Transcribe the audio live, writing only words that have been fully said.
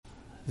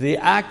The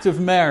act of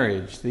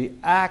marriage, the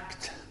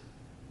act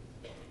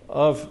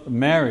of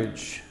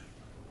marriage.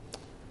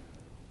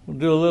 We'll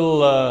do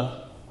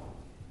a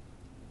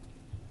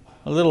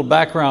little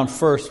background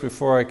first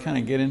before I kind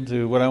of get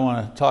into what I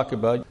want to talk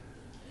about.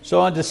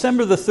 So on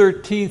December the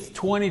 13th,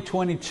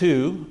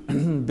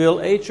 2022, Bill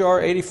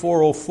H.R.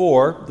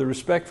 8404, the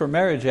Respect for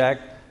Marriage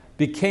Act,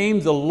 became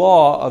the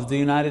law of the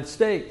United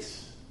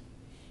States.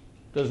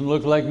 Doesn't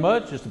look like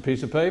much, just a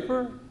piece of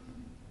paper.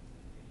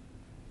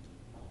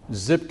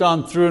 Zipped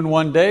on through in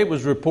one day,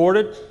 was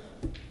reported,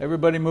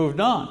 everybody moved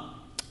on.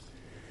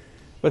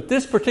 But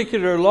this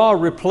particular law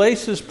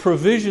replaces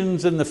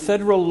provisions in the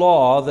federal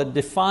law that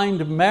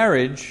defined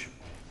marriage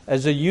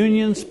as a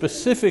union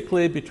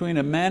specifically between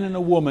a man and a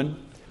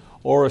woman,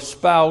 or a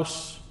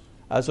spouse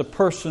as a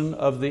person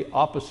of the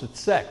opposite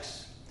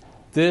sex.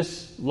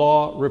 This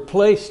law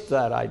replaced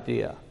that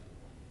idea.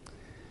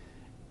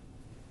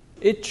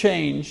 It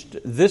changed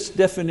this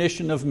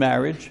definition of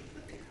marriage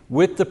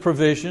with the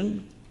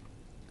provision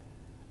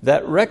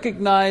that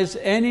recognize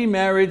any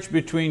marriage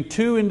between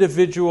two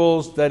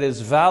individuals that is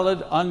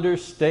valid under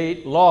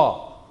state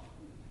law.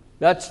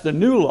 That's the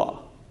new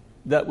law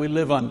that we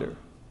live under.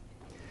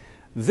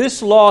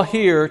 This law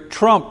here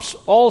trumps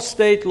all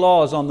state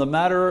laws on the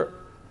matter,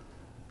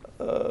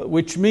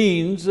 which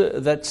means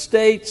that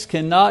states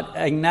cannot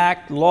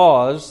enact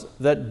laws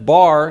that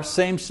bar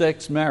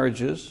same-sex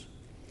marriages,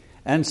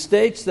 and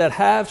states that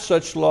have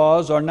such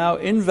laws are now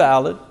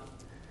invalid,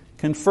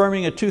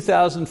 confirming a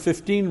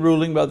 2015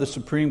 ruling by the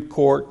Supreme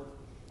Court,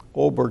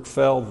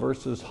 Obergefell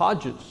versus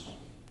Hodges.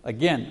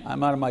 Again,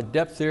 I'm out of my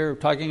depth here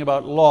talking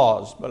about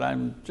laws, but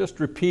I'm just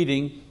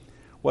repeating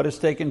what has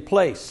taken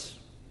place.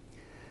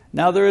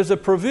 Now there is a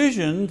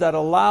provision that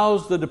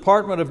allows the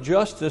Department of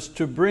Justice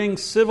to bring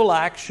civil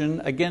action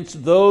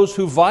against those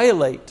who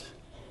violate,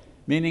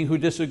 meaning who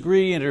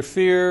disagree,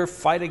 interfere,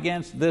 fight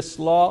against this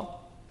law,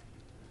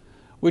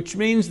 which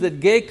means that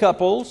gay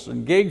couples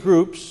and gay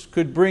groups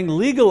could bring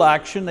legal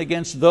action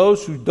against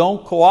those who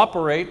don't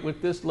cooperate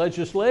with this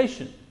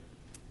legislation.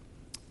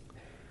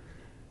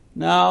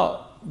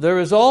 Now, there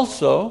is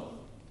also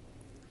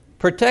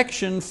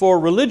protection for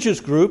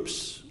religious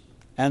groups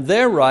and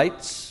their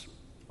rights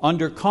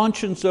under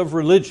conscience of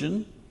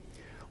religion,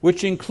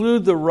 which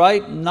include the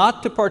right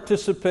not to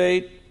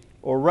participate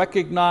or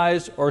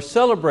recognize or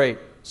celebrate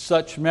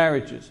such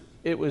marriages.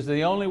 It was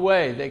the only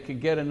way they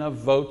could get enough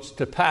votes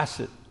to pass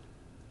it.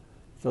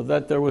 So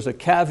that there was a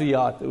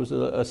caveat, there was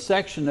a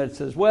section that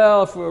says,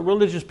 well, for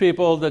religious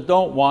people that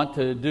don't want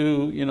to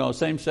do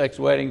same-sex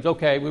weddings,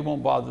 okay, we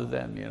won't bother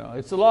them.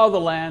 It's the law of the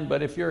land,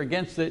 but if you're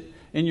against it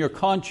in your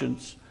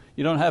conscience,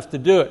 you don't have to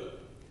do it.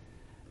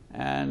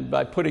 And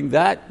by putting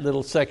that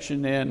little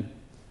section in,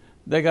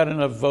 they got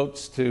enough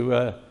votes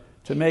to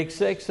make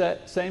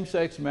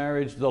same-sex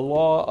marriage the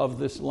law of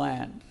this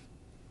land.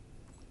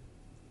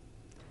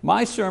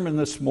 My sermon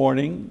this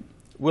morning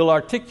will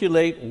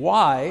articulate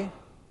why,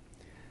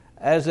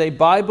 as a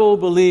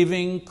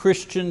Bible-believing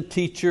Christian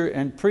teacher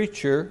and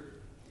preacher,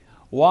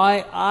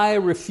 why I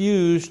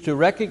refuse to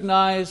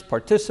recognize,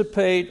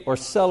 participate, or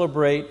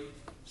celebrate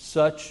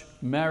such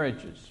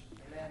marriages.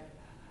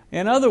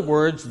 In other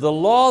words, the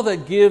law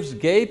that gives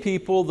gay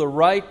people the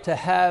right to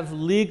have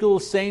legal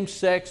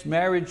same-sex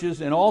marriages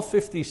in all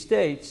 50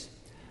 states,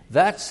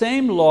 that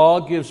same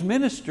law gives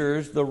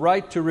ministers the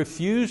right to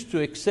refuse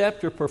to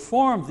accept or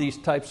perform these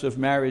types of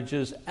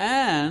marriages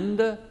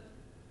and,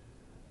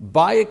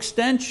 by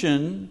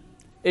extension,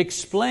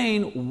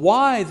 explain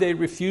why they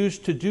refuse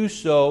to do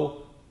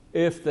so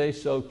if they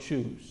so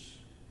choose.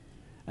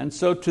 And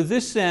so to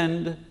this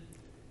end,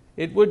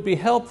 it would be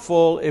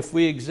helpful if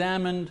we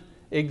examined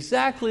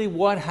exactly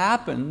what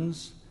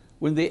happens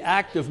when the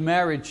act of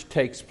marriage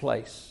takes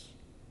place.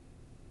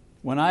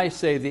 When I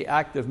say the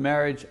act of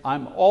marriage,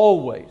 I'm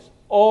always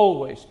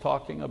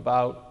talking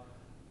about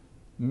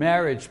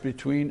marriage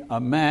between a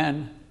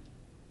man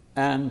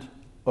and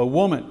a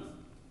woman.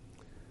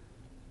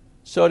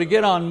 So to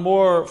get on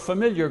more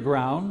familiar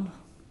ground,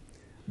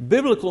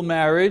 biblical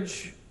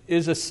marriage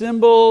is a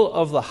symbol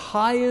of the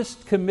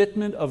highest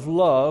commitment of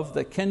love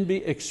that can be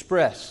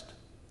expressed.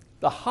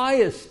 The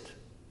highest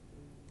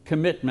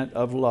commitment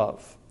of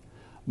love.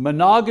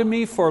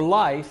 Monogamy for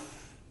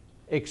life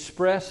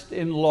expressed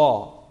in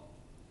law.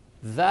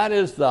 That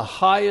is the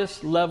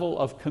highest level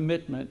of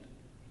commitment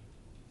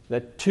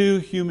that two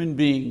human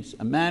beings,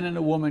 a man and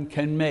a woman,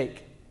 can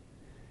make.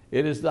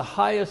 It is the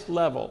highest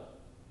level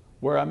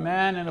where a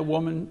man and a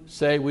woman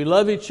say, we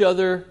love each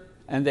other,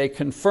 and they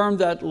confirm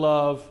that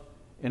love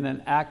in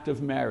an act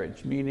of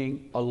marriage,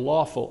 meaning a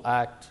lawful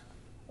act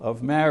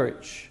of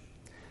marriage.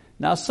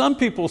 Now some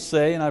people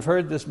say, and I've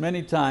heard this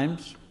many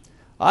times,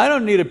 I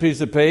don't need a piece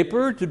of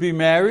paper to be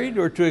married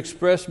or to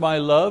express my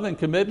love and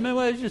commitment.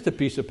 Well, it's just a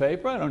piece of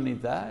paper. I don't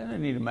need that. I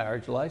don't need a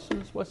marriage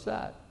license. What's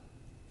that?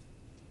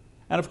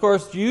 And of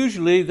course,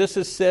 usually this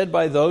is said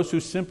by those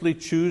who simply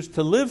choose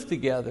to live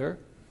together,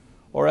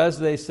 or as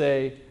they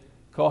say,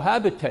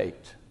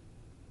 cohabitate.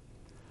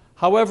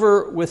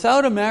 However,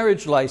 without a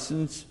marriage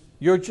license,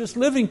 you're just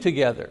living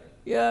together.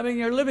 Yeah, I mean,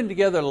 you're living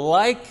together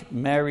like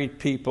married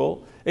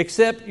people,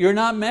 except you're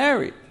not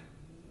married.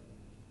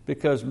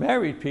 Because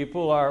married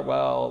people are,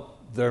 well,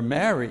 they're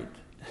married.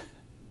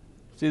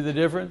 See the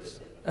difference?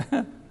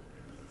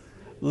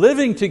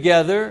 Living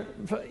together,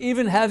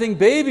 even having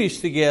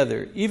babies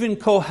together, even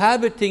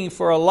cohabiting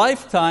for a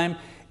lifetime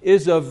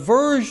is a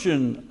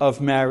version of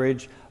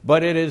marriage,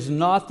 but it is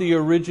not the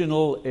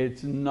original,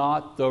 it's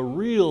not the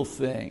real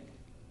thing.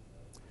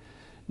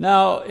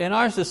 Now, in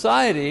our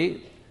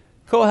society,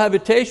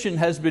 cohabitation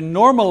has been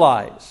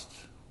normalized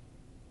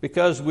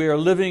because we are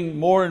living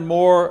more and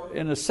more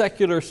in a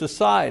secular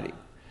society.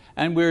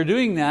 And we're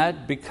doing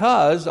that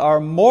because our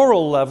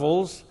moral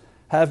levels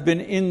have been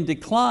in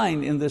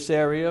decline in this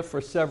area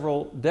for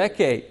several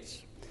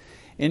decades.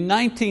 In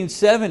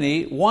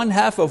 1970,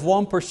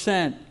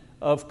 0.5%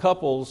 of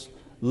couples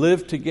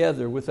lived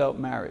together without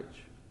marriage.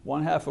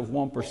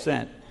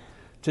 0.5%.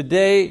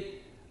 Today,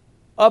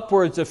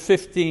 upwards of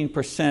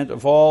 15%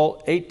 of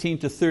all 18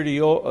 to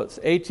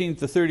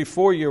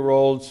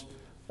 34-year-olds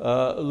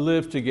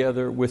live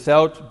together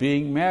without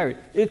being married.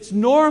 It's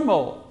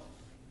normal.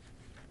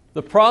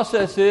 The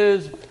process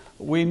is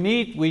we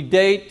meet, we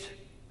date,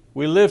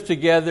 we live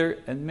together,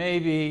 and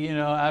maybe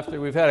after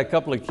we've had a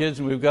couple of kids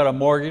and we've got a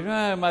mortgage,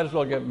 might as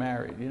well get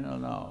married.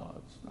 No,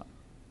 it's not.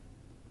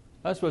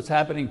 That's what's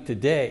happening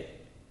today.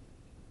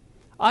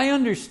 I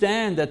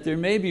understand that there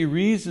may be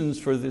reasons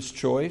for this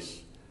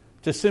choice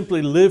to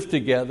simply live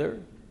together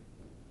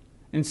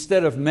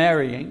instead of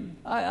marrying.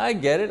 I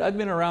get it. I've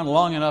been around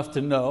long enough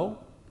to know.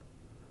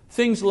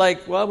 Things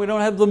like, well, we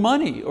don't have the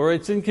money, or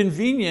it's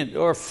inconvenient,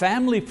 or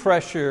family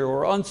pressure,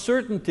 or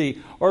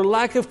uncertainty, or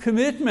lack of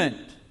commitment.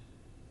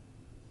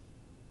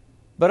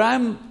 But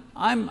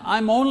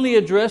I'm only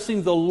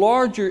addressing the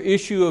larger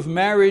issue of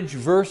marriage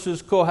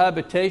versus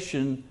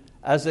cohabitation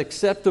as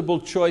acceptable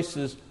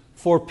choices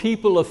for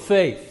people of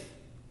faith.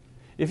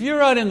 If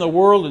you're out in the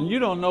world and you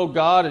don't know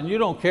God and you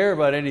don't care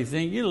about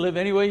anything, you live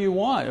any way you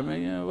want. I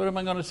mean, what am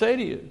I going to say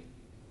to you?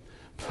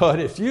 But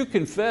if you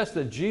confess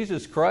that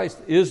Jesus Christ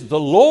is the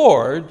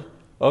Lord,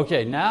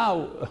 okay,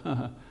 now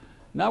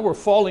we're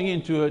falling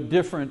into a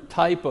different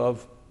type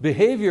of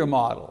behavior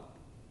model,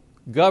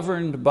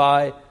 governed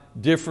by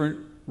different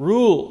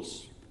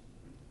rules.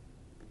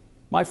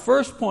 My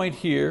first point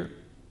here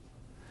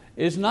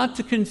is not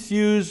to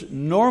confuse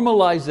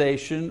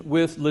normalization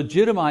with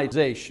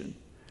legitimization,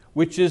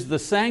 which is the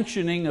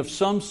sanctioning of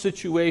some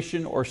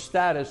situation or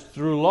status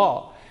through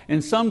law.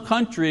 In some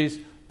countries,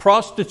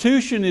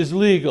 prostitution is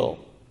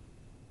legal.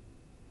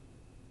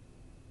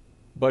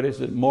 But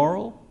is it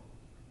moral?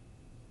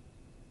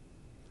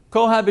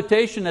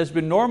 Cohabitation has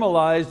been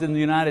normalized in the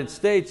United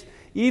States,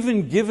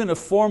 even given a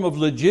form of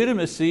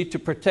legitimacy to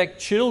protect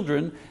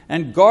children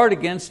and guard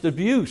against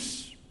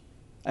abuse.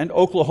 And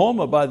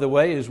Oklahoma, by the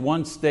way, is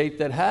one state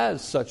that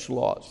has such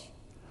laws.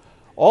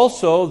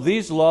 Also,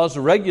 these laws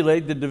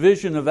regulate the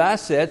division of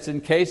assets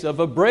in case of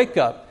a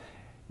breakup.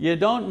 You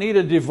don't need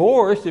a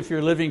divorce if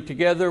you're living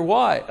together.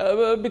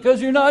 Why?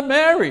 Because you're not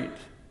married.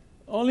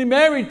 Only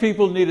married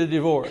people need a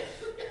divorce.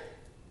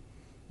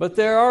 But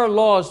there are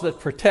laws that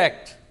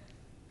protect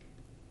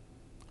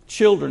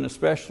children,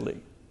 especially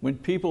when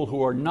people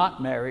who are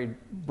not married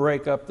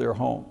break up their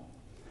home.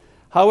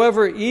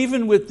 However,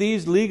 even with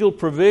these legal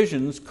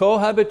provisions,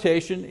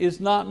 cohabitation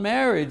is not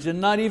marriage and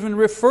not even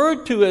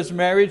referred to as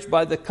marriage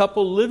by the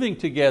couple living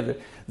together.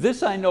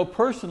 This I know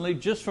personally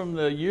just from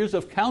the years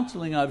of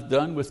counseling I've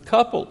done with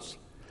couples.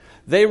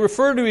 They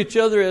refer to each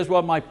other as,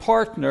 well, my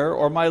partner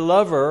or my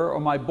lover or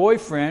my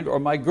boyfriend or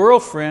my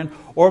girlfriend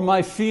or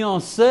my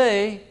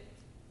fiancé.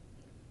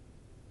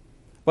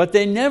 But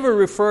they never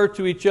refer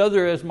to each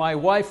other as my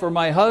wife or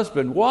my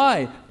husband.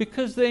 Why?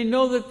 Because they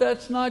know that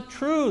that's not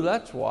true.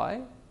 That's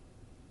why.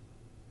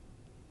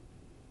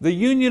 The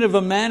union of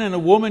a man and a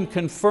woman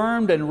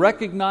confirmed and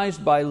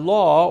recognized by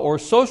law or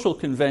social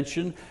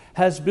convention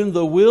has been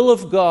the will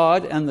of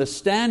God and the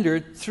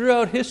standard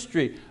throughout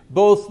history,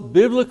 both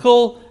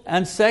biblical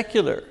and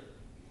secular.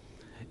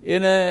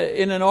 In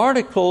an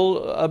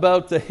article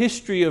about the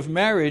history of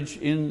marriage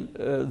in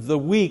The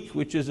Week,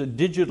 which is a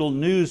digital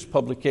news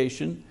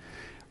publication,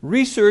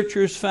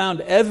 researchers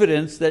found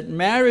evidence that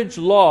marriage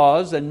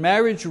laws and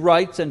marriage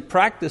rights and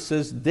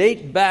practices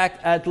date back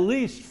at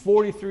least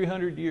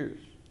 4,300 years.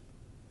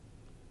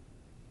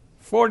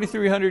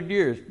 4,300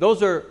 years.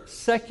 Those are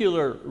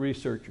secular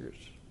researchers.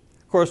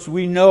 Of course,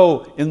 we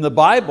know in the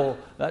Bible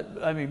that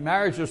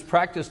marriage was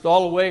practiced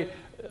all the way,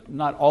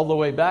 not all the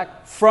way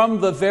back,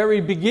 from the very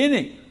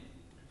beginning.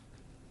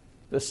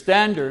 The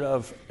standard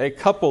of a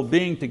couple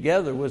being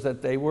together was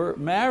that they were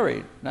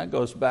married. That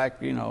goes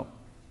back,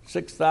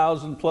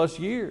 6,000 plus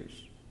years.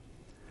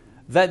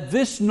 That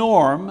this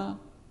norm,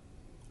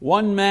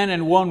 one man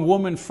and one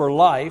woman for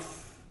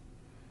life,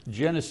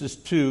 Genesis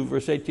 2,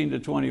 verse 18 to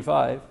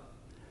 25,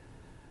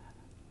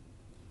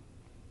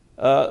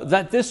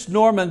 that this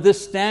norm and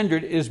this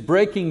standard is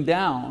breaking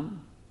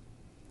down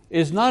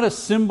is not a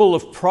symbol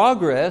of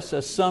progress,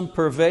 as some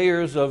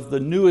purveyors of the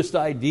newest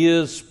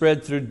ideas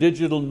spread through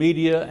digital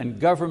media and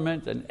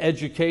government and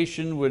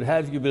education would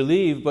have you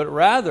believe, but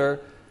rather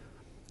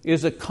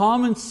is a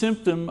common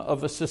symptom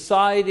of a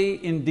society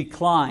in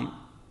decline,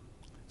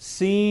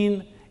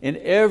 seen in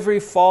every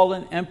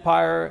fallen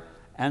empire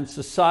and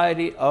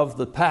society of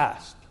the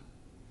past.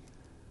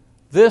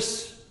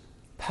 This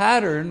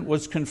pattern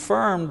was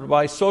confirmed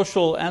by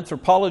social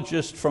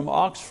anthropologist from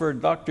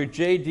Oxford, Dr.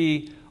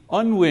 J.D.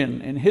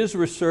 Unwin, in his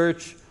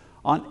research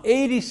on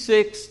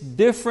 86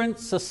 different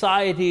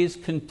societies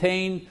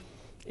contained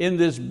in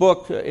this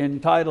book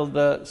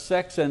entitled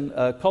Sex and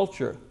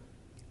Culture.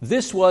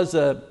 This was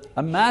a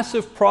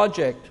massive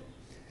project,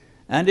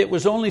 and it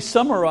was only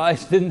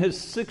summarized in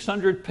this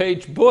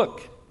 600-page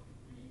book.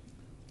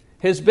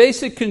 His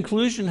basic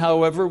conclusion,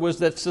 however, was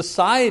that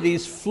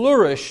societies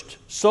flourished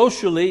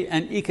socially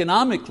and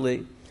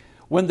economically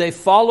when they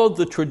followed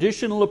the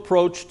traditional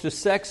approach to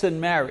sex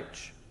and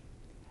marriage.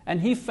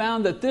 And he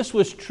found that this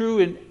was true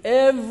in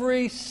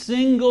every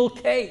single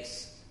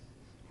case.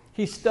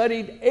 He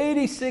studied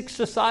 86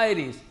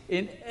 societies.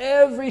 In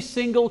every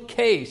single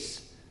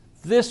case,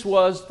 this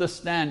was the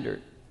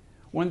standard.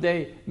 When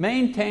they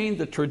maintained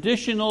the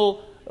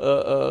traditional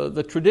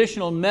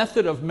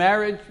method of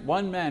marriage,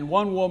 one man,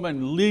 one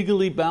woman,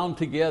 legally bound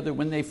together,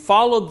 when they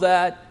followed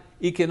that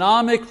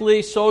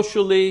economically,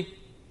 socially,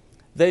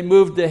 they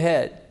moved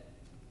ahead.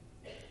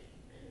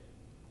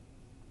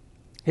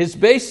 His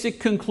basic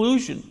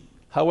conclusion,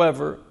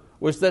 however,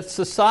 was that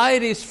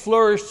societies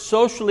flourished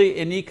socially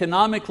and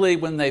economically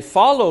when they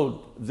followed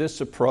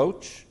this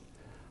approach.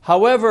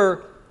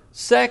 However,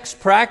 sex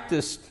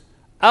practiced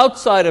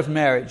outside of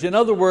marriage, in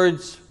other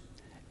words,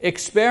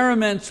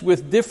 experiments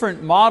with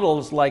different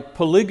models like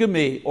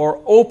polygamy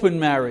or open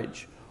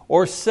marriage,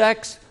 or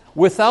sex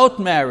without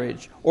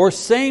marriage, or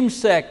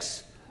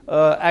same-sex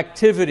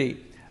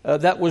activity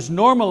that was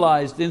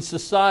normalized in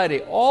society,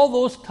 all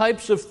those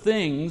types of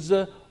things,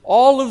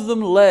 all of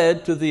them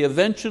led to the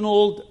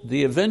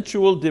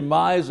eventual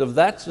demise of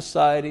that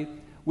society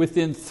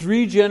within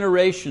 3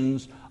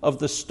 generations of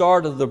the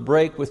start of the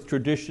break with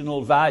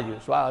traditional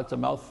values. Wow, it's a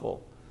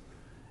mouthful.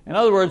 In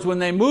other words, when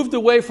they moved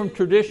away from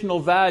traditional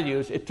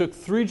values, it took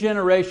 3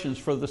 generations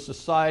for the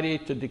society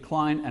to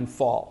decline and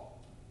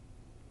fall.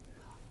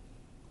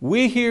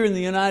 We here in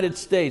the United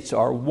States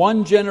are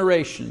 1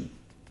 generation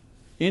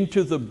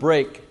into the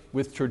break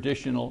with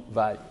traditional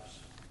values.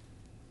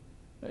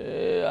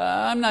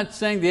 I'm not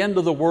saying the end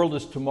of the world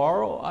is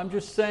tomorrow. I'm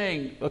just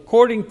saying,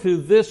 according to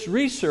this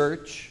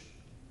research,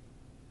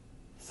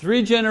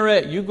 3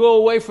 generations, you go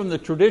away from the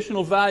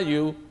traditional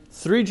value,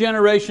 3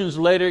 generations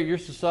later, your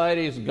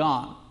society is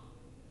gone.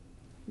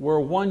 We're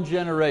 1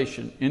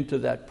 generation into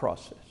that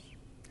process.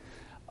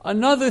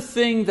 Another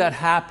thing that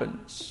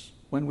happens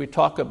when we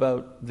talk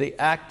about the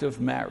act of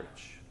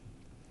marriage.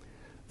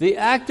 The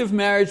act of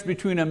marriage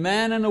between a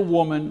man and a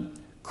woman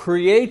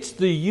creates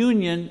the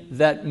union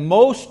that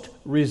most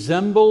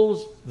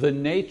resembles the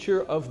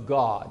nature of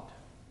God.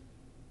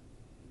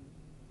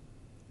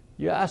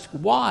 You ask,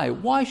 why?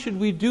 Why should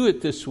we do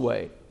it this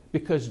way?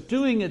 Because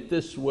doing it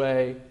this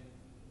way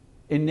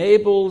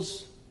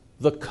enables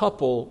the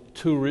couple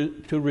to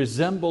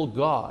resemble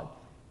God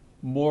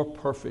more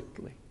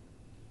perfectly.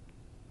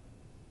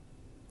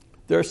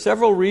 There are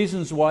several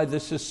reasons why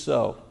this is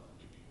so.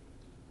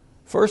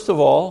 First of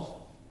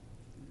all,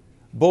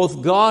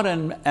 both God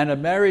and a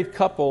married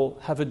couple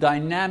have a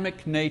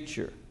dynamic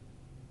nature.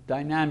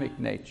 Dynamic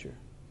nature.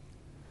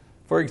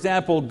 For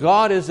example,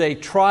 God is a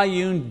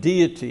triune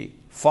deity,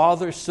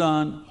 Father,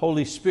 Son,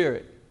 Holy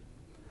Spirit.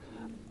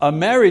 A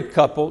married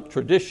couple,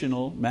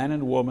 traditional, man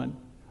and woman,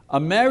 a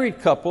married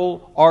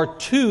couple are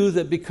 2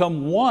 that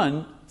become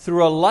 1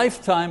 through a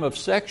lifetime of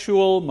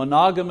sexual,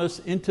 monogamous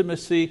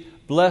intimacy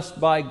blessed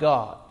by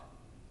God.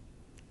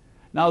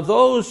 Now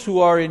those who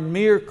are in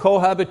mere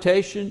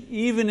cohabitation,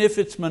 even if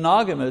it's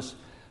monogamous,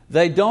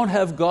 they don't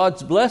have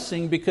God's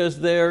blessing because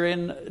they're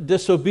in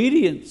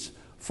disobedience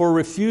for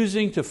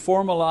refusing to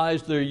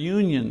formalize their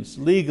unions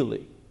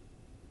legally.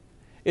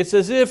 It's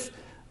as if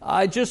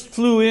I just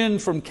flew in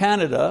from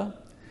Canada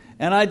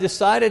and I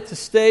decided to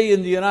stay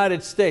in the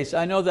United States.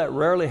 I know that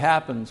rarely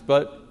happens,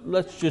 but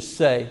let's just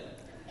say.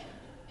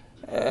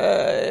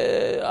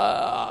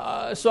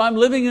 So I'm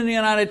living in the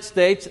United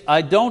States.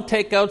 I don't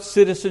take out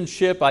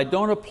citizenship. I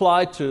don't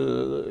apply to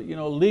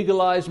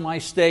legalize my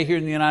stay here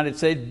in the United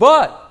States.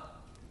 But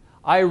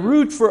I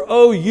root for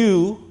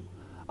OU.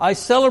 I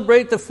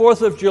celebrate the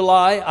 4th of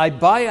July. I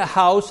buy a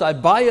house. I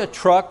buy a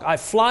truck. I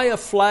fly a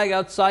flag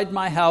outside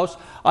my house.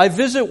 I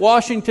visit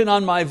Washington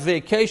on my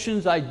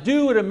vacations. I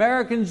do what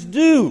Americans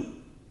do.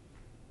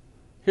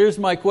 Here's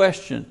my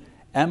question.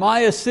 Am I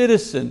a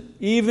citizen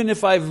even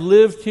if I've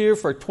lived here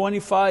for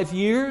 25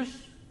 years?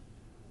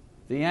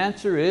 The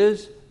answer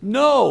is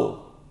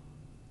no.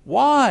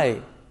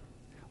 Why?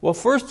 Well,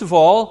 first of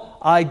all,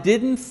 I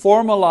didn't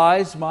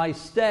formalize my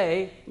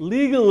stay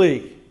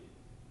legally.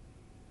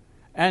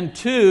 And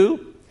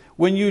 2,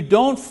 when you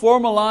don't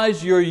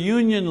formalize your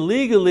union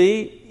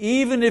legally,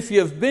 even if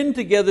you've been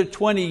together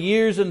 20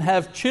 years and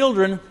have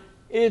children,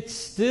 it's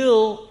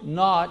still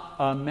not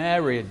a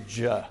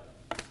marriage.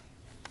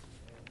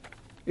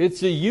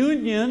 It's a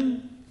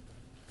union.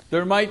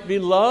 There might be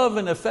love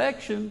and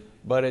affection,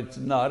 but it's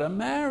not a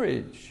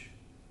marriage.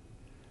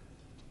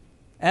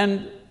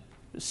 And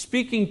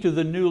speaking to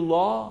the new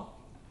law,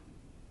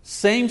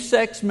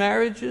 same-sex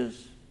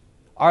marriages,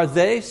 are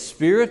they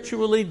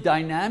spiritually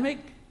dynamic?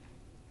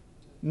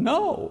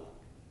 No.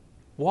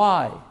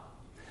 Why?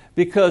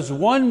 Because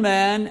one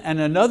man and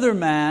another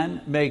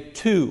man make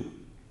two,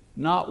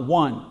 not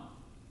one.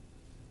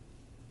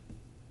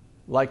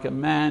 Like a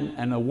man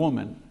and a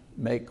woman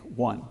make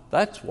one.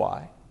 That's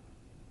why.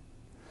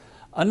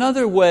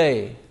 Another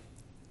way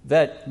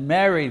that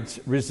marrieds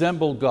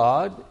resemble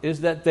God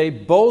is that they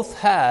both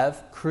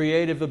have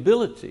creative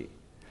ability.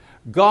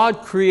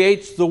 God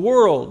creates the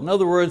world. In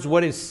other words,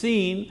 what is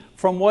seen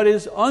from what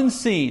is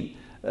unseen.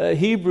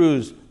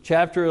 Hebrews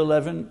chapter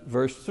 11,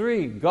 verse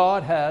 3.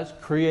 God has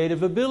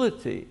creative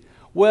ability.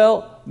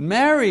 Well,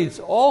 marrieds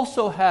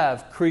also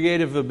have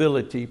creative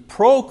ability,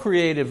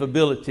 procreative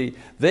ability.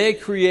 They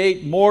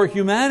create more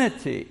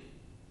humanity.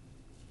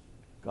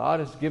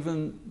 God has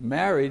given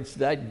marriage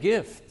that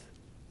gift.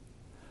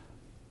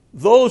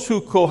 Those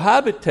who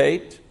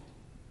cohabitate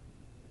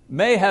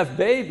may have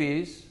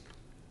babies,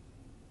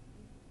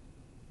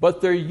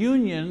 but their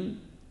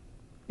union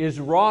is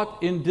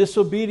wrought in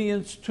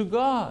disobedience to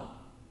God.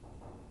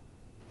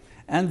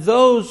 And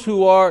those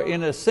who are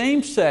in a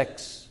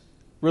same-sex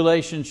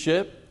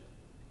relationship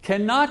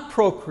cannot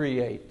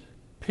procreate,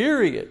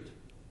 period.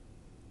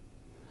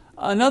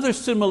 Another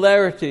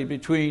similarity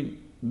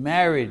between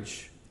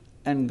marriage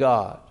and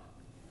God.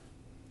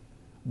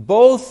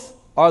 Both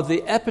are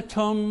the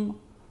epitome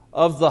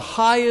of the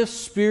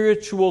highest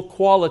spiritual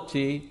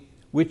quality,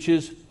 which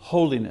is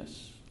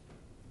holiness.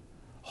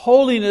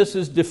 Holiness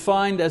is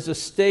defined as a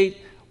state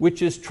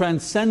which is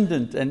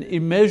transcendent and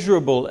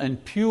immeasurable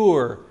and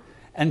pure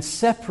and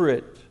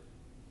separate.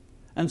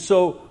 And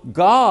so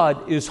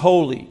God is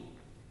holy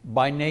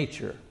by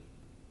nature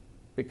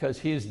because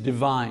He is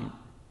divine.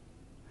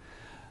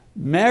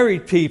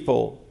 Married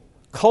people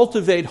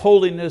cultivate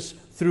holiness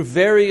through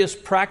various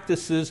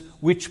practices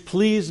which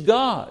please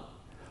God.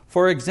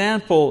 For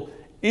example,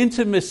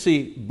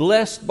 intimacy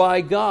blessed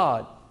by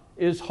God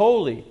is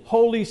holy,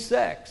 holy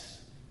sex.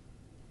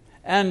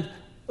 And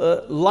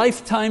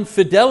lifetime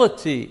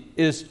fidelity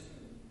is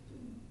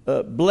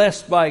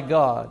blessed by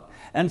God.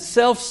 And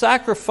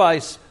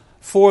self-sacrifice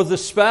for the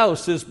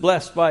spouse is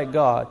blessed by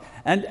God.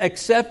 And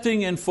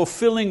accepting and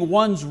fulfilling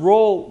one's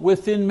role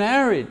within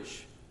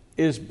marriage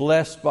is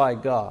blessed by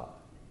God.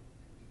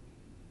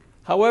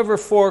 However,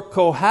 for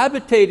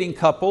cohabitating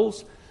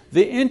couples,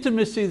 the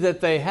intimacy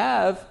that they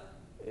have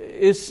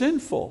is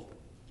sinful.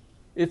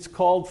 It's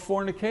called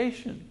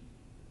fornication.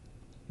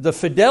 The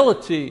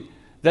fidelity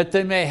that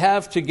they may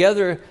have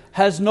together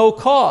has no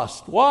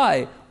cost.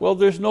 Why? Well,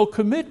 there's no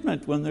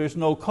commitment when there's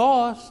no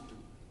cost.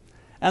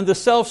 And the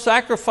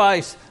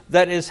self-sacrifice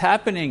that is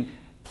happening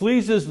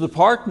pleases the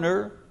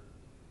partner,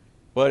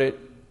 but it's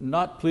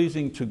not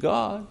pleasing to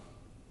God.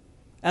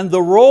 And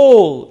the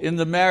role in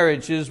the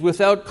marriage is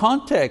without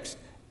context.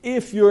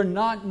 If you're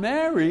not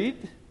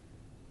married,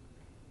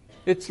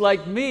 it's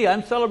like me.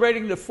 I'm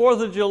celebrating the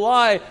 4th of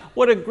July.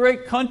 What a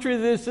great country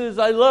this is.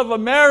 I love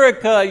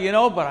America,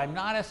 but I'm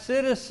not a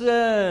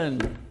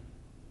citizen.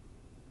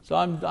 So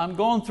I'm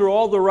going through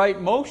all the right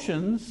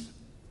motions,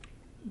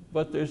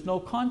 but there's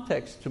no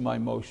context to my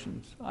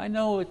motions. I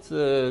know it's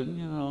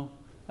a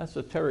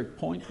esoteric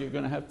point you're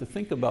going to have to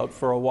think about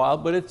for a while,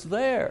 but it's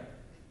there.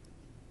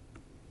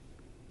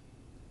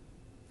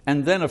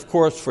 And then, of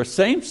course, for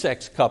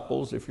same-sex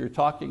couples, if you're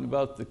talking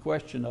about the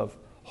question of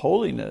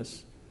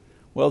holiness,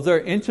 well, their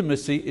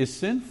intimacy is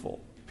sinful,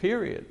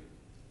 period.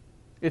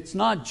 It's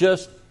not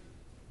just,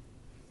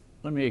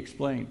 let me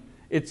explain.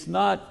 It's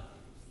not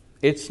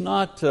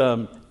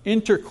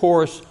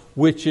intercourse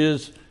which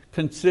is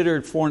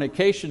considered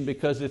fornication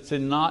because it's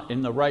not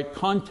in the right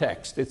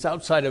context. It's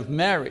outside of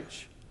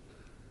marriage.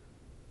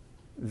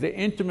 The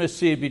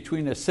intimacy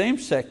between a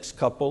same-sex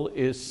couple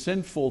is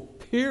sinful,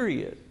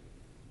 period.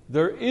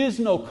 There is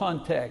no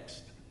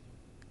context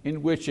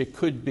in which it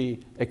could be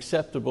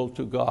acceptable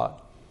to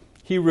God.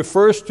 He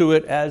refers to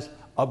it as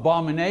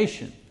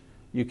abomination.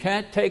 You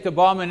can't take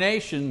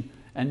abomination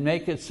and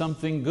make it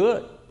something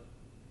good.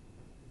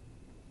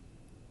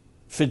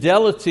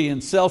 Fidelity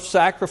and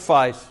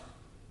self-sacrifice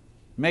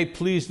may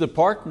please the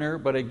partner,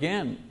 but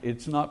again,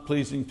 it's not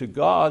pleasing to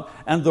God.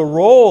 And the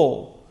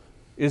role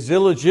is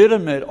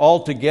illegitimate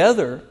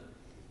altogether.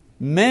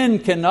 Men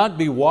cannot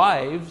be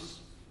wives.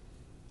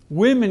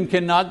 Women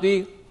cannot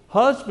be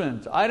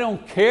husbands. I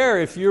don't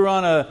care if you're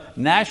on a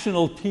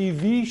national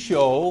TV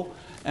show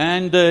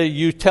and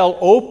you tell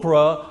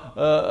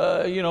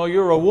Oprah,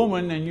 you're a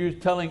woman and you're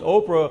telling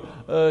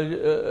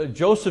Oprah,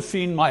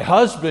 Josephine, my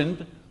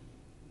husband.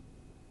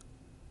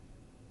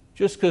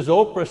 Just because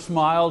Oprah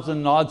smiles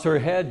and nods her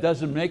head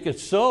doesn't make it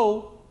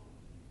so.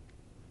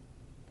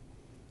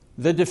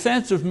 The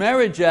Defense of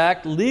Marriage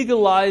Act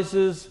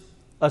legalizes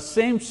a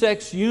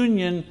same-sex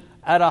union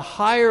at a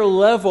higher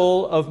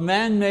level of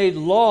man-made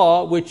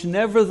law, which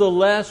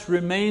nevertheless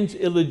remains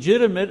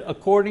illegitimate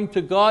according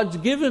to God's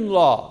given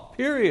law,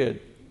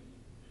 period.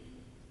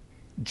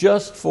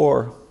 Just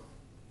for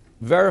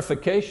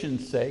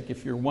verification's sake,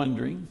 if you're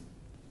wondering,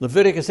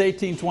 Leviticus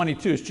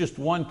 18:22 is just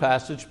one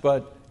passage,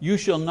 but you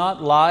shall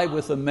not lie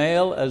with a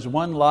male as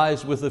one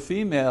lies with a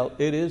female.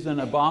 It is an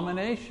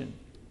abomination.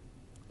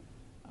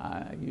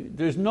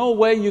 There's no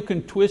way you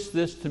can twist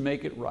this to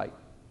make it right.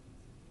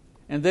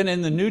 And then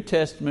in the New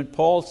Testament,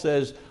 Paul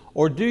says,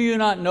 or do you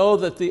not know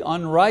that the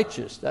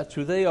unrighteous, that's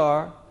who they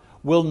are,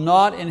 will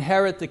not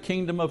inherit the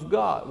kingdom of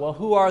God? Well,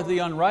 who are the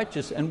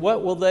unrighteous, and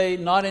what will they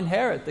not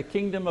inherit? The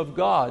kingdom of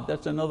God.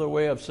 That's another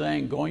way of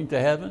saying going to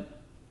heaven.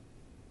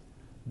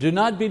 Do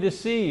not be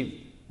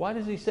deceived. Why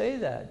does he say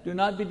that? Do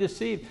not be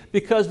deceived.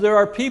 Because there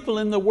are people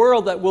in the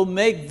world that will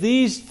make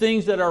these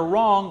things that are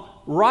wrong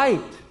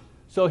right.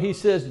 So he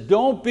says,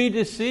 don't be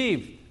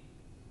deceived.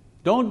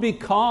 Don't be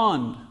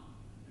conned.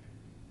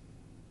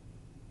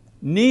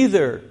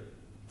 Neither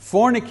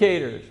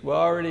fornicators, well,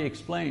 I already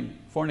explained,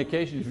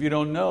 fornication, if you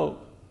don't know,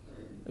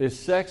 is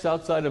sex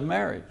outside of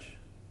marriage.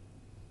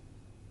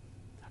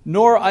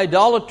 Nor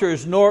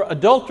idolaters, nor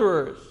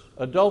adulterers.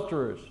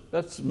 Adulterers,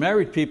 that's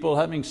married people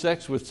having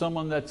sex with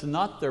someone that's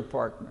not their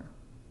partner.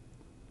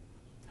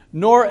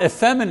 Nor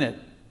effeminate,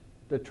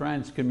 the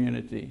trans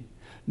community.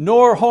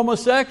 Nor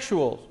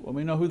homosexuals, well,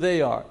 we know who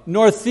they are.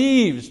 Nor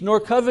thieves, nor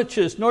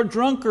covetous, nor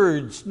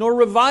drunkards, nor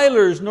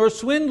revilers, nor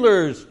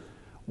swindlers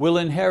will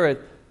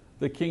inherit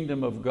the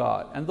kingdom of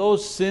God. And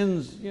those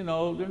sins, they're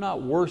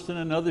not worse than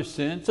another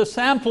sin. It's a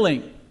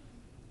sampling.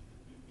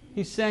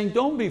 He's saying,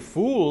 don't be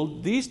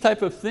fooled. These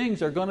type of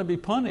things are going to be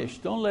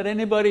punished. Don't let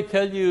anybody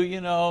tell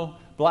you,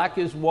 black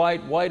is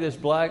white, white is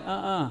black.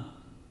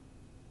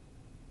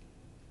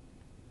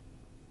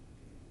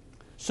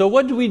 So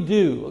what do we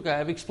do? Okay,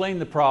 I've explained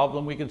the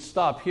problem. We can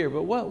stop here.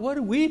 But what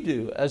do we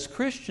do as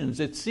Christians?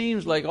 It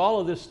seems like all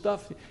of this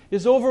stuff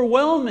is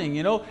overwhelming.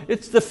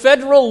 It's the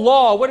federal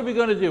law. What are we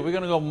going to do? We're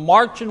going to go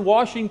march in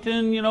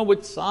Washington,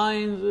 with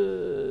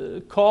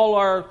signs, call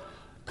our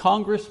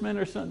congressman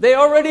or something. They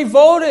already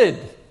voted.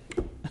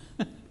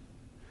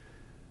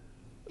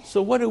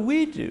 So what do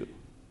we do?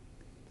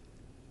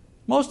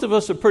 Most of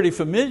us are pretty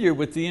familiar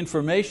with the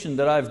information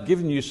that I've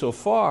given you so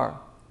far.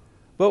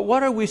 But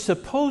what are we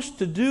supposed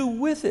to do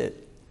with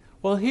it?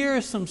 Well, here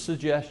are some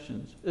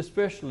suggestions,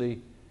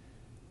 especially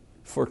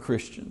for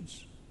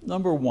Christians.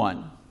 Number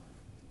one,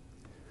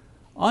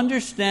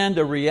 understand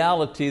a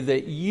reality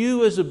that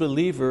you as a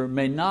believer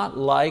may not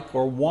like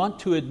or want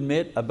to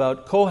admit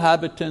about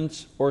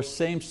cohabitants or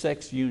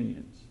same-sex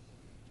unions.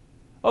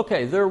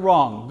 Okay, they're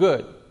wrong,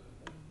 good.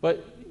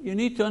 But you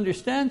need to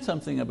understand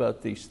something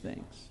about these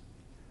things.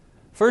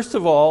 First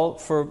of all,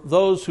 for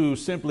those who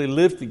simply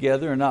live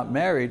together and not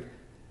married,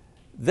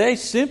 they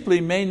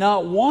simply may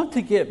not want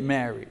to get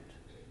married,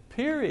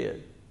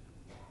 period.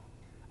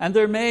 And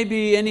there may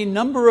be any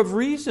number of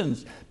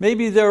reasons.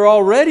 Maybe they're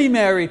already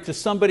married to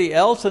somebody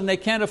else and they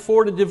can't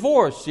afford a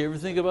divorce. You ever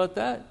think about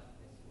that?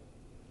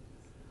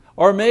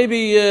 Or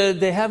maybe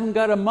they haven't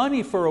got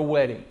money for a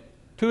wedding,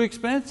 too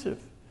expensive.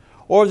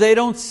 Or they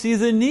don't see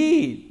the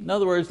need. In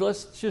other words,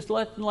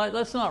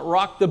 let's not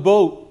rock the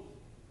boat.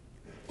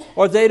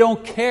 Or they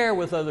don't care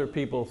what other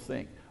people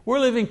think. We're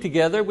living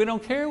together, we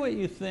don't care what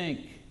you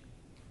think.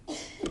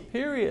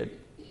 Period.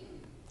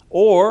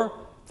 Or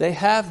they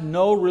have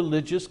no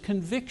religious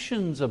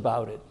convictions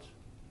about it.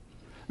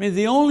 I mean,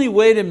 the only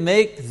way to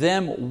make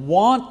them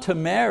want to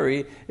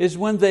marry is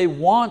when they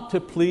want to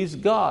please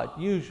God,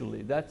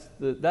 usually. That's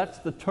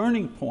the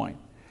turning point.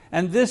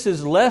 And this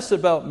is less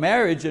about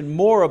marriage and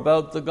more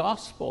about the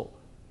gospel.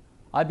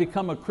 I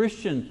become a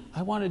Christian,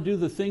 I want to do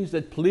the things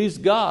that please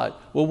God.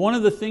 Well, one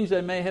of the things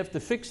I may have to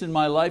fix in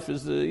my life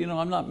is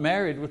I'm not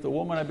married with a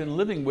woman I've been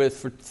living with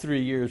for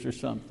 3 years or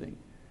something.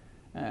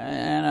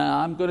 And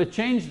I'm going to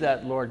change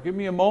that, Lord. Give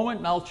me a moment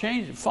and I'll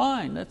change it.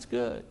 Fine, that's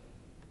good.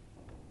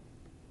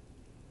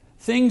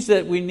 Things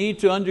that we need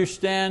to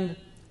understand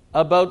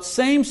about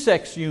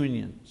same-sex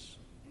unions.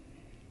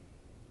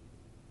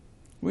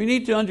 We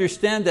need to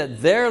understand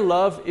that their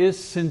love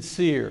is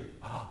sincere.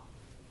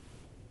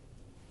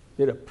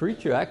 Did a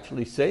preacher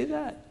actually say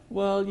that?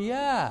 Well,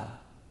 yeah.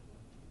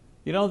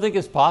 You don't think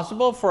it's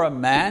possible for a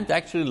man to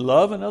actually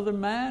love another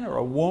man or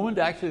a woman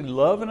to actually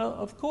love another?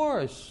 Of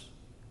course.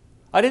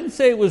 I didn't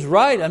say it was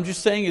right. I'm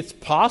just saying it's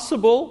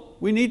possible.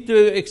 We need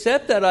to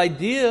accept that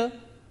idea.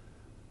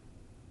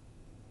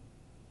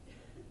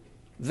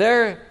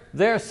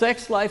 Their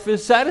sex life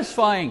is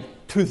satisfying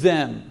to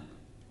them.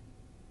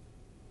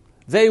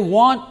 They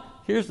want,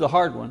 here's the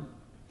hard one,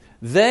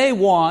 they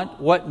want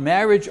what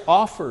marriage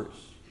offers.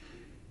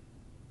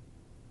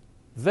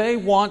 They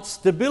want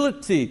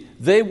stability.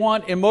 They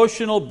want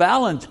emotional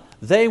balance.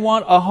 They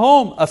want a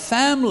home, a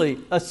family,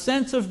 a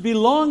sense of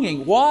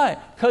belonging. Why?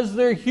 Because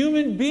they're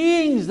human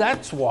beings,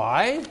 that's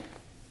why.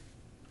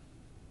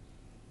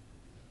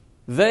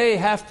 They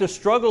have to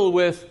struggle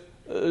with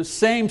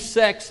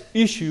same-sex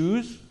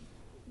issues.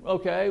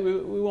 Okay,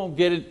 we won't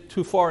get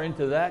too far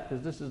into that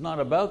because this is not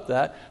about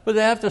that. But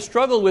they have to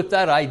struggle with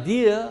that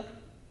idea.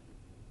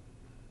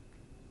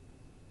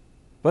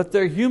 But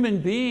they're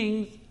human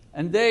beings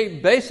and they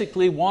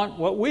basically want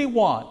what we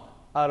want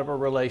out of a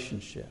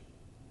relationship.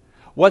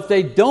 What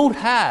they don't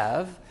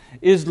have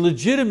is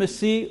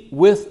legitimacy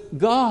with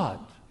God,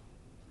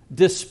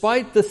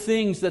 despite the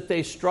things that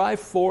they strive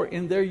for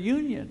in their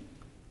union.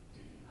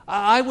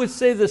 I would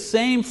say the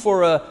same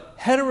for a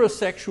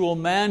heterosexual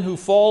man who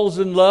falls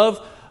in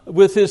love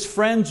with his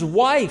friend's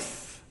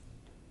wife.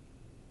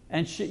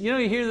 And you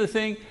hear the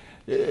thing,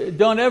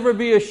 don't ever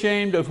be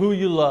ashamed of who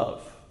you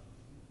love.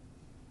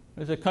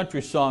 There's a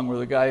country song where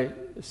the guy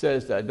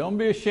says that. Don't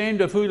be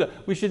ashamed of who you love.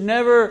 We should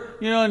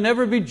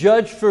never be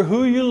judged for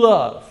who you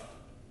love.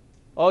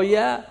 Oh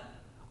yeah?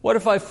 What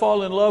if I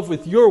fall in love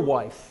with your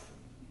wife?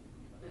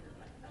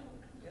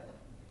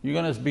 You're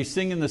going to be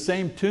singing the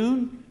same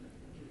tune?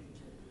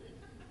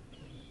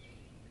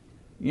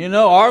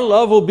 Our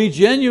love will be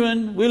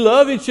genuine. We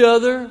love each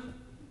other.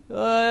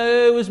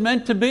 It was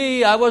meant to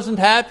be. I wasn't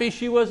happy,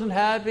 she wasn't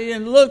happy.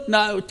 And look,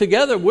 now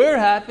together we're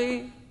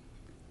happy.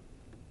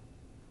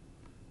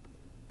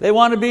 They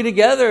want to be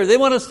together. They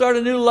want to start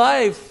a new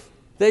life.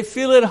 They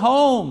feel at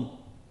home.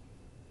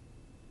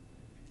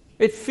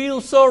 It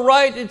feels so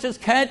right, it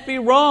just can't be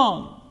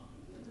wrong.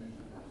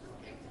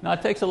 Now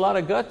it takes a lot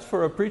of guts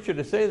for a preacher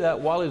to say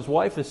that while his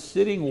wife is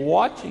sitting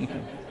watching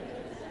him.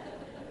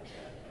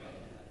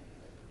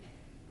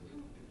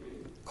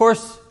 Of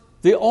course,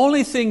 the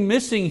only thing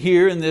missing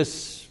here in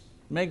this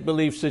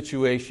make-believe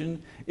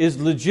situation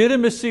is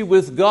legitimacy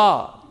with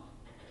God.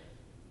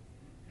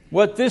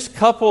 What this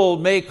couple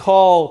may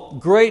call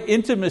great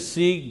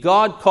intimacy,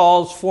 God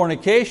calls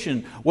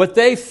fornication. What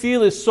they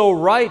feel is so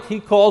right, He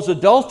calls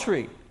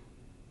adultery.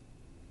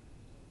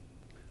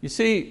 You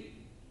see,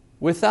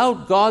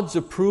 without God's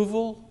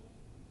approval,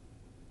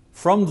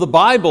 from the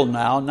Bible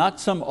now, not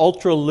some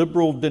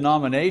ultra-liberal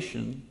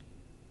denomination,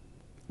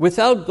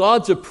 without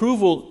God's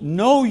approval,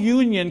 no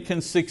union can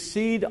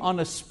succeed on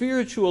a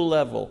spiritual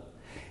level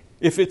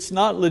if it's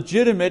not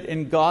legitimate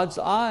in God's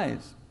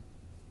eyes.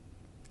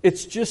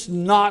 It's just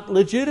not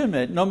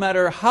legitimate, no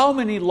matter how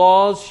many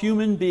laws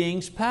human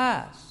beings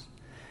pass.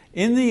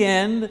 In the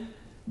end,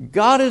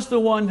 God is the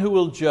one who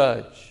will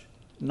judge,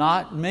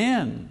 not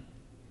men.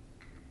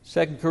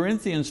 2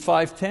 Corinthians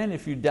 5:10,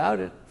 if you doubt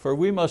it, for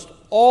we must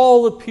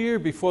all appear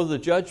before the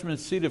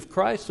judgment seat of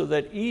Christ, so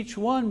that each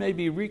one may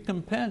be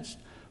recompensed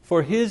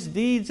for his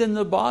deeds in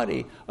the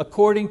body,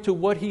 according to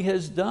what he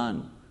has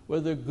done,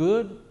 whether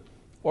good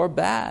or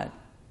bad.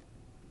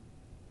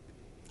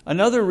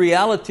 Another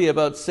reality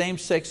about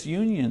same-sex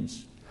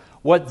unions,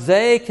 what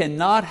they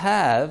cannot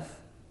have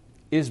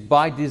is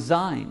by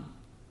design.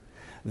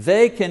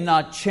 They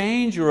cannot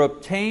change or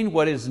obtain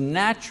what is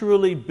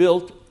naturally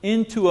built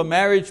into a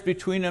marriage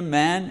between a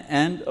man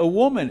and a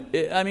woman.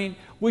 I mean,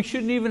 we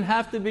shouldn't even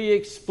have to be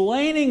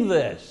explaining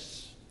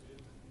this.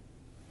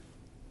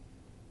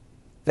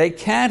 They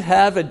can't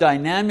have a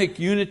dynamic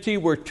unity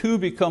where two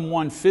become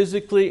one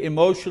physically,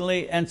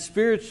 emotionally, and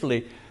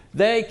spiritually.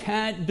 They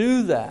can't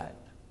do that.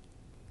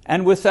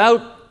 And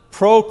without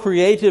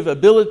procreative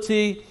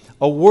ability,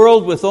 a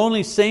world with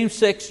only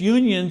same-sex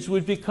unions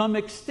would become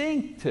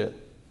extinct.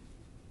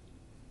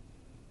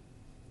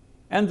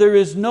 And there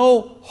is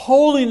no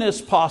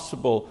holiness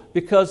possible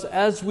because,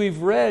 as we've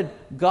read,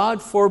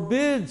 God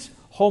forbids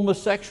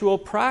homosexual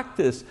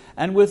practice.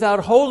 And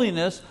without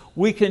holiness,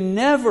 we can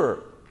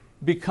never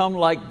become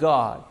like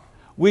God.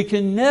 We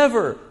can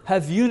never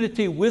have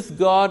unity with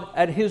God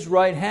at His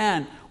right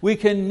hand. We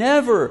can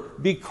never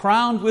be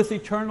crowned with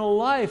eternal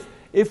life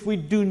if we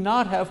do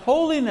not have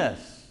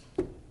holiness.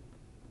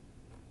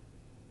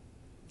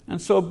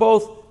 And so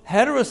both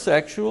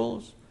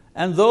heterosexuals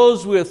and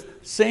those with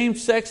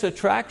same-sex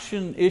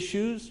attraction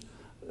issues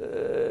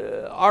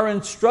are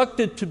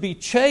instructed to be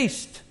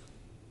chaste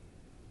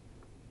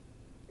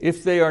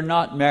if they are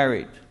not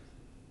married.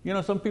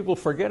 Some people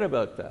forget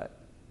about that.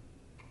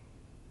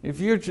 If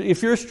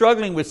you're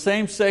struggling with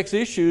same-sex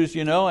issues,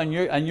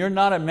 and you're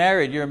not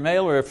married, you're a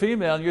male or a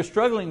female, and you're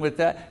struggling with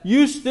that,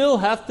 you still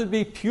have to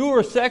be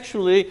pure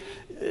sexually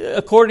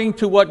according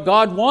to what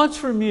God wants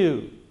from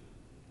you.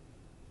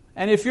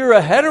 And if you're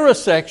a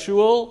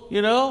heterosexual,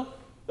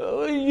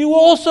 you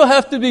also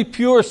have to be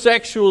pure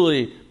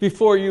sexually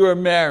before you are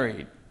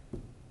married.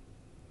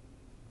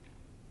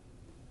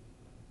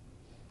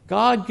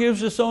 God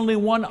gives us only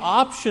one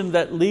option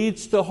that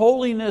leads to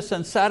holiness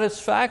and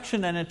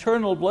satisfaction and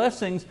eternal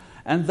blessings,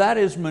 and that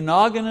is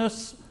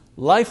monogamous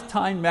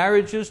lifetime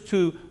marriages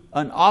to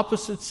an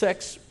opposite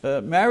sex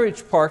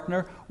marriage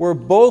partner where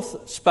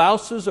both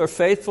spouses are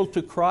faithful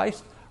to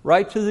Christ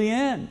right to the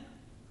end.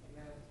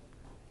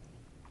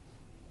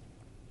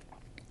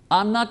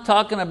 I'm not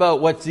talking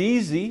about what's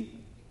easy.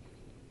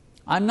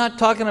 I'm not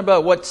talking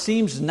about what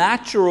seems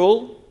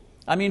natural.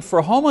 I mean,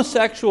 for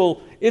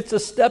homosexual, it's a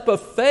step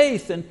of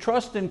faith and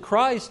trust in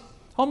Christ.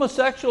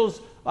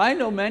 Homosexuals, I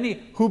know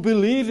many who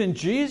believe in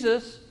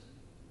Jesus,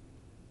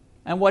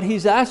 and what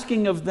He's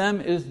asking of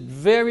them is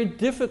very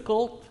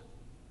difficult.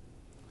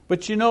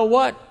 But you know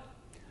what?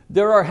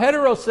 There are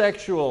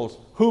heterosexuals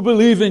who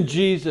believe in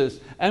Jesus,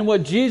 and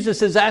what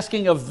Jesus is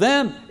asking of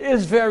them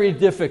is very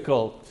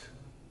difficult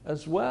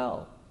as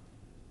well.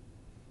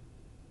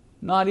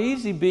 Not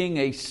easy being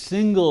a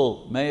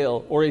single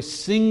male or a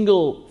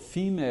single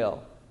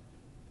female.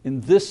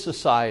 in this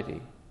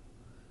society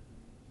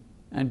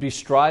and be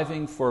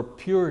striving for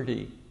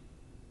purity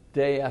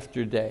day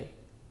after day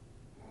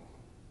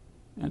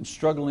and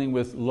struggling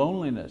with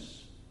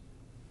loneliness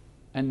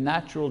and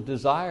natural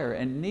desire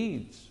and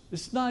needs.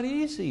 It's not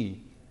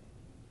easy.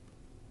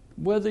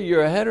 Whether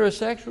you're a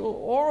heterosexual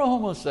or a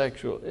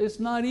homosexual, it's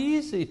not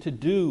easy to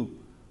do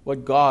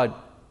what God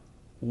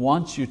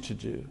wants you to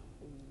do.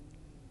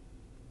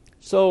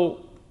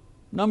 So,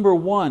 number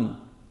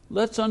one,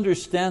 let's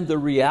understand the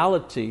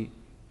reality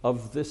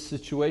of this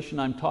situation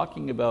I'm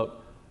talking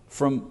about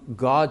from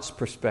God's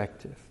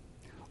perspective.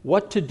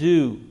 What to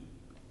do?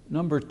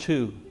 Number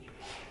two,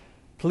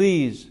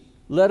 please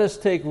let us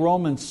take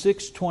Romans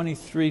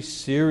 6:23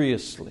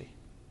 seriously.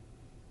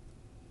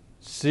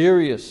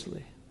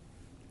 Seriously.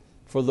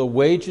 For the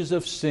wages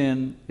of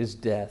sin is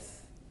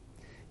death.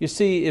 You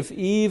see, if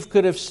Eve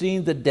could have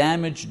seen the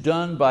damage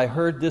done by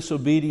her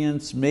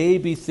disobedience,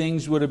 maybe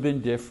things would have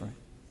been different.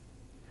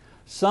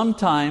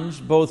 Sometimes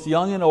both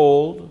young and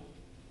old,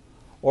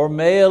 or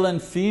male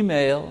and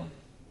female,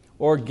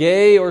 or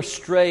gay or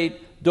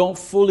straight, don't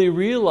fully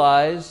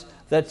realize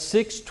that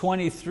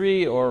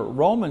 6:23 or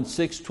Romans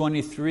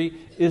 6:23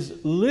 is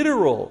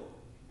literal.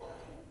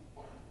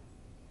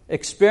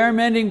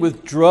 Experimenting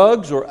with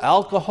drugs or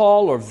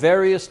alcohol or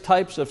various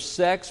types of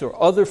sex or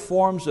other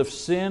forms of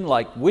sin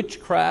like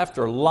witchcraft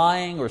or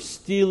lying or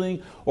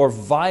stealing or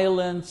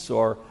violence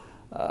or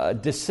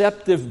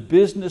deceptive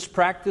business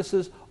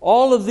practices,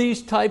 all of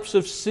these types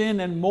of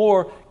sin and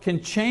more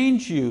can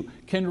change you,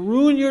 can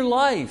ruin your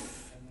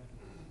life.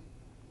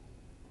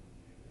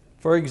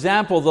 For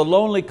example, the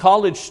lonely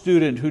college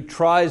student who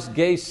tries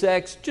gay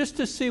sex just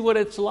to see what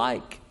it's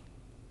like.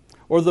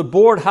 Or the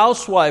bored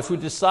housewife who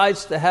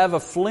decides to have a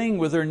fling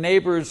with her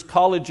neighbor's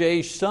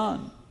college-age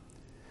son.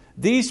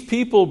 These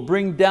people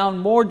bring down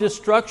more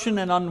destruction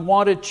and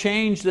unwanted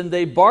change than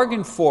they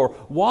bargained for.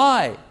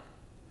 Why?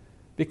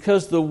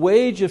 Because the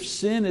wage of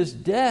sin is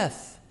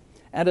death,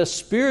 and a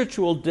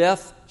spiritual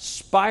death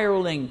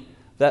spiraling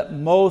that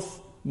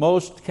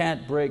most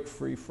can't break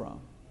free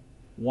from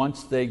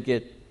once they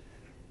get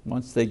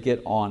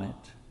on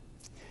it.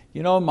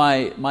 You know,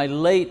 my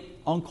late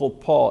Uncle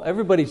Paul,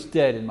 everybody's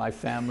dead in my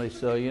family,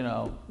 so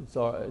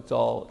it's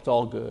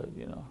all good.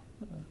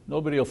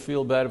 Nobody will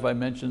feel bad if I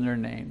mention their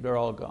name. They're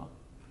all gone.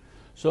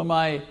 So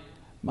my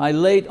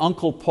late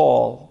Uncle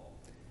Paul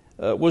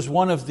was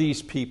one of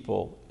these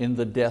people in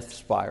the death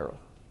spiral.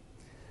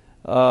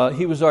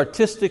 He was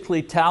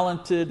artistically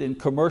talented in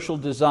commercial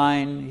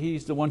design.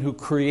 He's the one who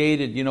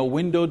created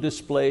window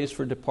displays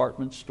for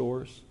department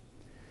stores.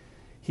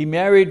 He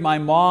married my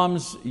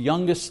mom's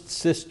youngest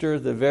sister,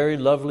 the very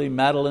lovely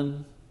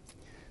Madeline.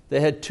 They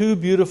had 2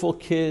 beautiful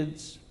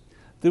kids.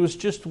 There was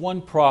just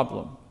one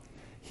problem.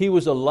 He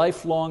was a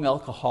lifelong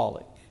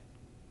alcoholic.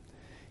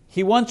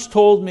 He once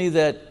told me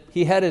that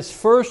he had his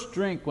first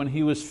drink when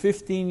he was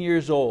 15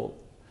 years old,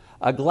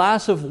 a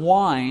glass of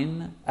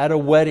wine at a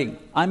wedding.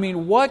 I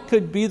mean, what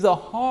could be the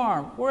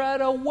harm? We're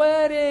at a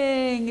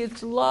wedding.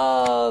 It's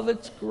love.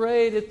 It's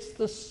great. It's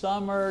the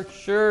summer.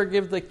 Sure,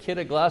 give the kid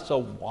a glass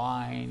of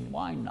wine.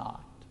 Why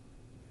not?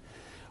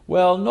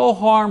 Well, no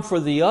harm for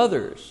the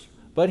others.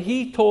 But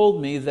he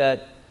told me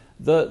that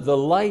the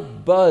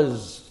light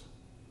buzz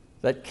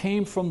that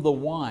came from the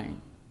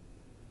wine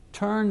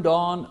turned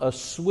on a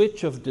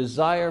switch of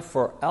desire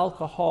for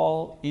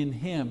alcohol in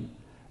him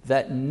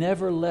that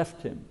never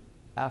left him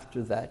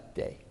after that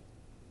day.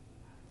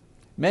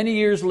 Many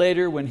years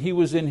later, when he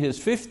was in his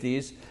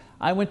 50s,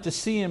 I went to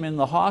see him in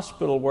the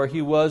hospital where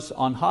he was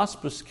on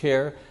hospice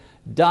care,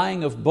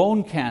 dying of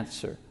bone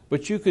cancer.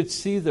 But you could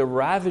see the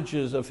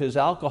ravages of his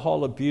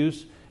alcohol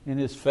abuse in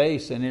his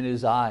face and in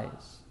his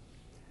eyes.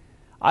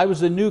 I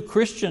was a new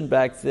Christian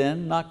back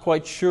then, not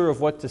quite sure of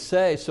what to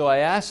say, so I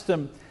asked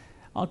him,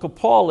 Uncle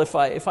Paul, if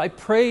I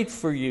prayed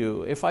for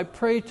you, if I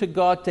prayed to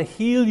God to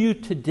heal you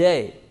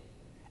today,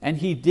 and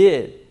He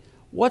did,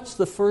 what's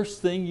the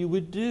first thing you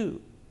would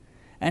do?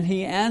 And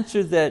he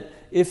answered that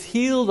if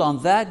healed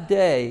on that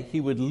day, he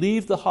would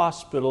leave the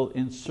hospital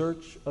in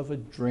search of a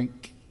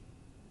drink.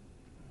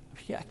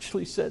 He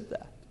actually said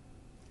that.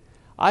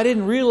 I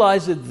didn't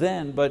realize it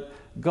then, but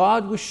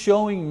God was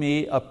showing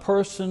me a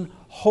person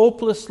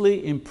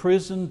hopelessly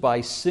imprisoned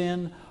by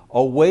sin,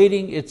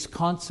 awaiting its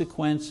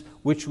consequence,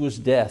 which was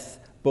death,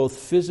 both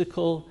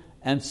physical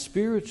and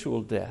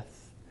spiritual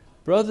death.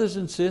 Brothers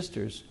and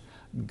sisters,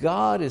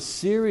 God is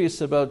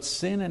serious about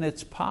sin and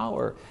its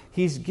power.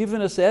 He's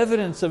given us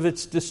evidence of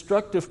its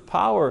destructive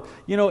power.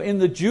 In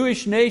the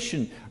Jewish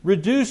nation,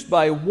 reduced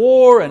by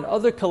war and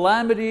other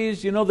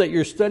calamities, that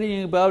you're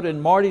studying about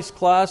in Marty's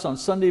class on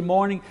Sunday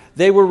morning,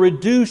 they were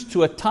reduced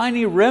to a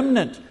tiny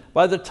remnant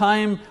by the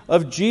time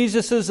of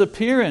Jesus'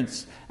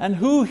 appearance. And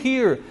who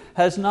here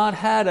has not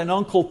had an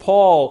Uncle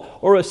Paul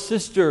or a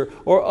sister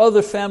or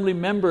other family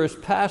members,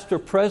 past or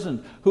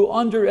present, who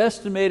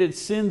underestimated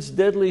sin's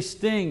deadly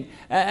sting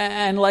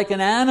and like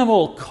an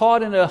animal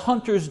caught in a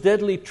hunter's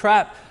deadly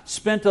trap,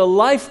 spent a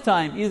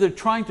lifetime either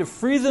trying to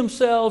free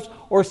themselves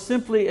or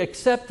simply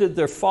accepted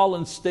their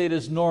fallen state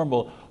as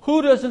normal?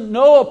 Who doesn't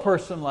know a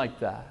person like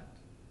that?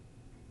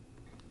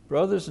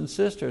 Brothers and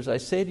sisters, I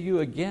say to you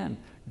again,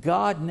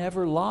 God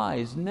never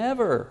lies,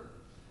 never.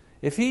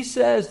 If He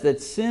says that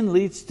sin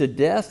leads to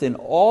death in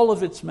all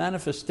of its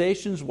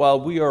manifestations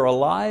while we are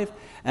alive,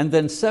 and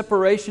then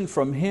separation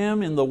from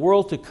Him in the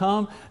world to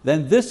come,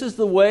 then this is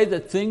the way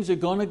that things are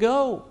going to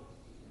go.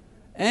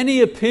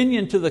 Any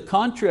opinion to the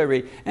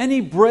contrary,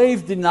 any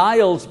brave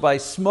denials by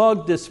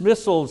smug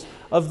dismissals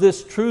of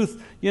this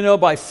truth,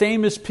 by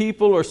famous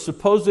people or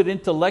supposed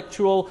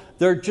intellectual,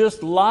 they're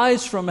just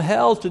lies from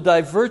hell to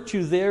divert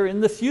you there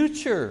in the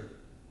future.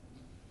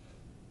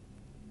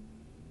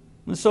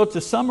 And so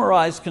to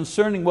summarize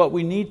concerning what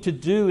we need to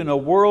do in a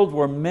world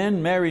where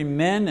men marry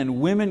men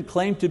and women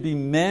claim to be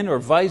men or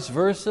vice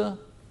versa,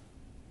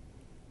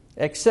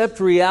 accept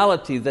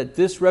reality that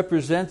this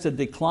represents a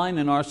decline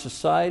in our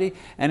society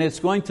and it's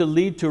going to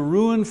lead to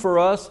ruin for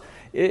us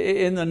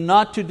in the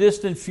not too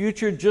distant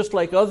future, just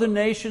like other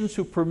nations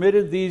who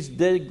permitted these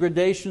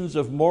degradations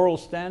of moral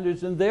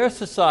standards in their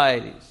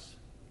societies.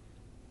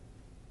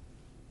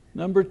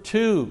 Number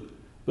 2,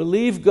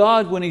 believe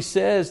God when He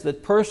says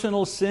that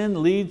personal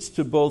sin leads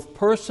to both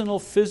personal,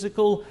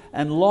 physical,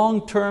 and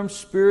long-term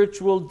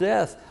spiritual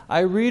death. I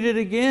read it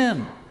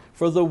again.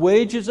 For the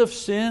wages of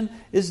sin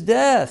is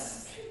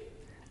death.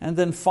 And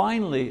then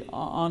finally,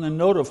 on a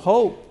note of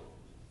hope,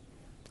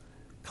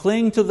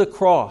 cling to the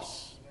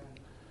cross.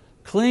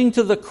 Cling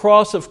to the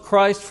cross of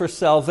Christ for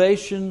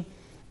salvation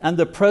and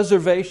the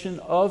preservation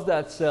of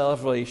that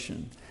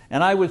salvation.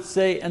 And I would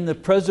say, and the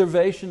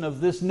preservation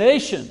of this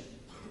nation.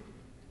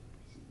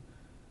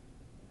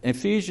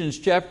 Ephesians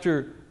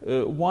chapter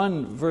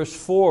 1 verse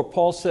 4,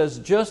 Paul says,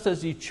 just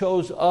as He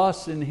chose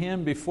us in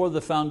Him before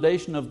the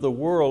foundation of the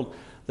world,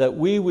 that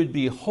we would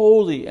be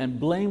holy and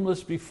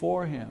blameless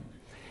before Him.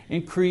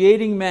 In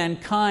creating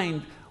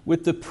mankind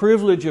with the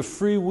privilege of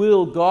free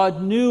will,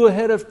 God knew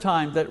ahead of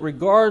time that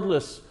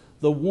regardless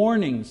the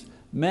warnings,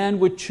 man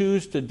would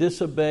choose to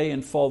disobey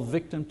and fall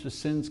victim to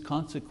sin's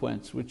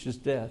consequence, which is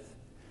death.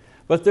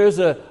 But there's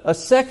a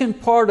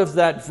second part of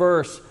that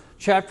verse,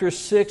 chapter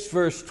 6,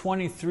 verse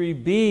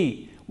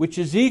 23b, which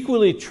is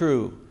equally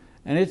true.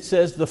 And it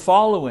says the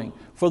following,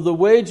 for the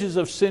wages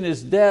of sin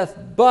is death,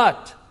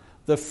 but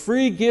the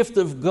free gift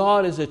of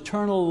God is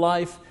eternal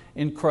life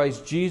in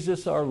Christ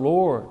Jesus our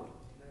Lord.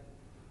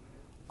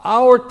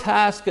 Our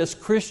task as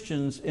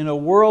Christians in a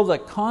world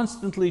that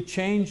constantly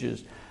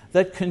changes,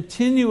 that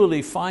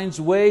continually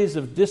finds ways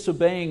of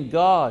disobeying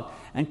God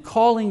and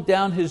calling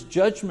down His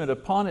judgment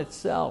upon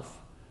itself,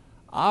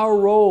 our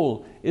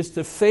role is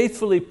to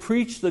faithfully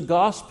preach the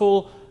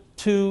gospel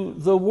to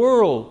the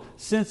world,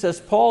 since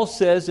as Paul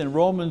says in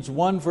Romans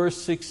 1 verse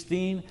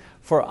 16,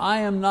 for I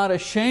am not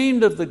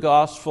ashamed of the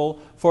gospel,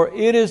 for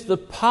it is the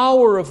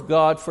power of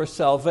God for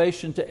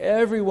salvation to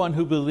everyone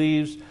who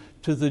believes,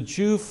 to the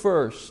Jew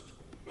first,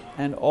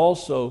 and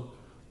also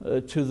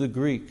to the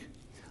Greek.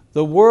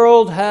 The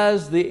world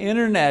has the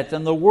internet,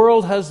 and the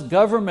world has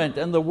government,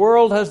 and the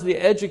world has the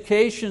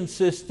education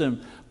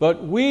system,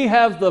 but we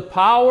have the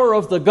power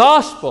of the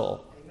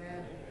gospel.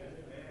 Amen.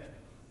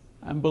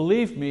 And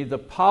believe me, the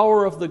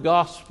power of the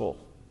gospel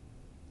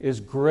is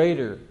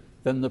greater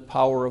than the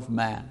power of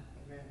man.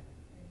 Amen.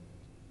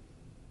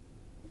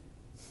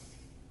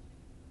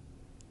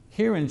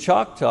 Here in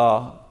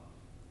Choctaw,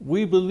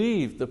 we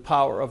believe the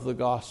power of the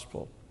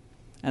gospel.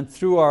 And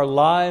through our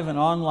live and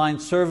online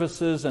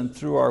services, and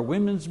through our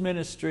women's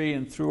ministry,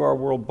 and through our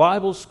World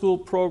Bible School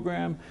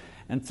program,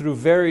 and through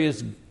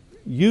various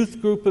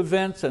youth group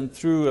events, and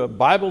through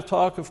Bible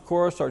Talk, of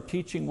course, our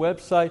teaching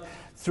website,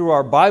 through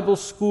our Bible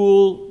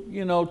school,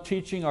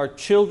 teaching our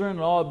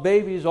children, all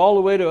babies, all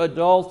the way to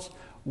adults,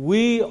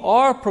 we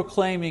are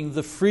proclaiming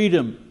the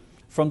freedom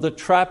from the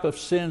trap of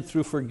sin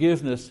through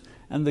forgiveness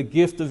and the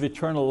gift of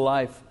eternal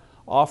life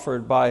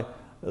offered by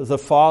the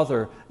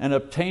Father and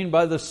obtained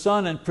by the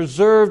Son and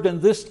preserved in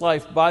this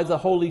life by the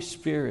Holy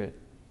Spirit.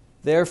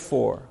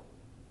 Therefore,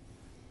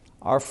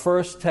 our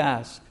first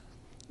task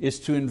is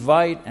to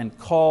invite and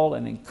call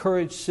and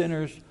encourage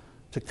sinners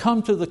to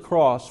come to the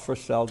cross for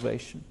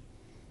salvation.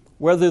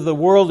 Whether the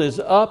world is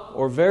up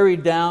or very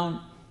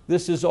down,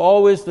 this is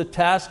always the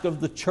task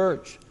of the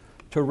church,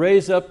 to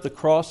raise up the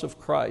cross of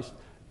Christ.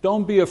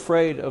 Don't be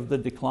afraid of the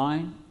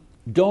decline.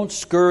 Don't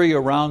scurry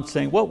around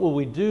saying, what will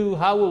we do?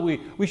 How will we?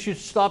 We should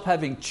stop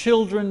having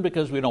children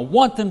because we don't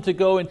want them to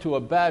go into a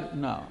bad...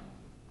 No.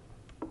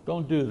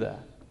 Don't do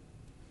that.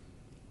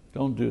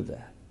 Don't do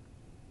that.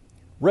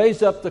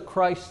 Raise up the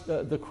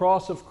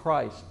cross of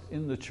Christ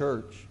in the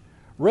church.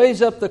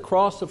 Raise up the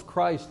cross of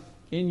Christ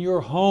in your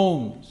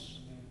homes.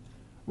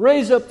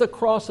 Raise up the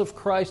cross of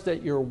Christ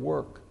at your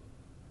work.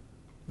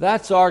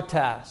 That's our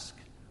task.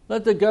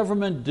 Let the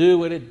government do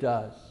what it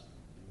does.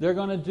 They're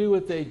going to do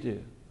what they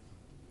do.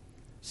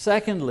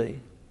 Secondly,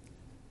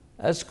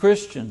 as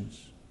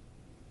Christians,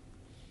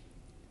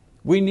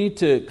 we need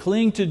to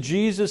cling to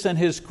Jesus and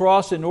His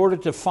cross in order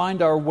to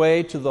find our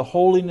way to the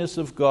holiness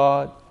of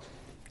God,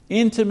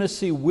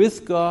 intimacy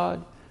with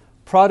God,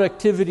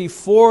 productivity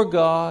for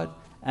God,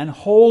 and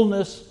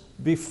wholeness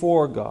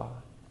before God.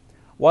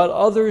 While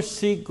others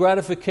seek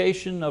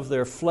gratification of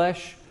their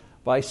flesh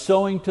by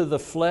sowing to the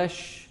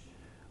flesh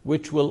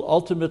which will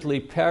ultimately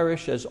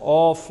perish as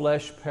all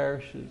flesh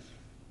perishes.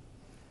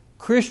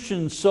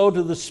 Christians sow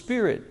to the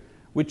Spirit,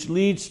 which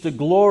leads to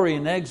glory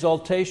and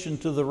exaltation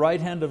to the right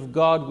hand of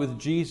God with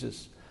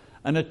Jesus,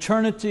 an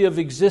eternity of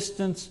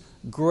existence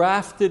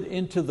grafted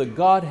into the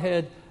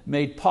Godhead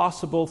made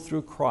possible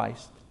through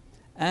Christ.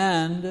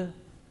 And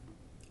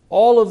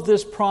all of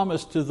this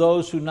promised to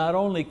those who not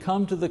only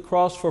come to the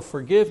cross for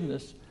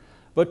forgiveness,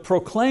 but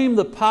proclaim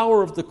the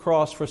power of the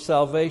cross for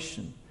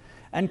salvation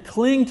and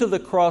cling to the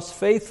cross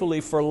faithfully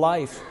for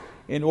life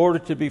in order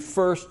to be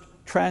first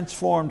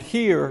transformed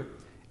here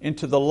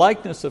into the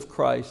likeness of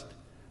Christ,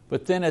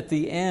 but then at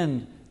the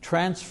end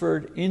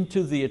transferred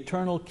into the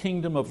eternal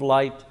kingdom of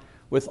light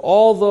with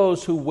all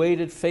those who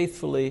waited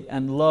faithfully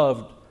and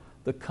loved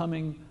the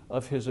coming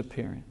of His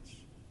appearance.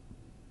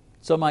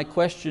 So my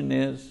question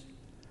is,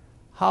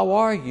 how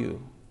are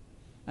you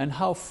and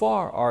how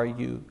far are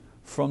you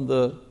from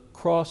the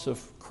cross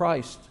of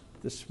Christ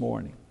this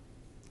morning?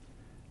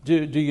 Do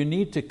you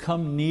need to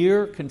come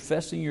near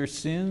confessing your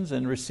sins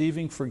and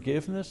receiving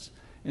forgiveness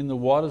in the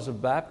waters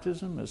of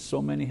baptism, as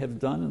so many have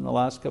done in the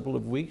last couple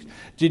of weeks?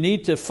 Do you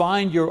need to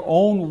find your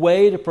own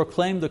way to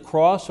proclaim the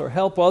cross or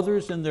help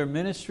others in their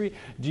ministry?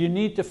 Do you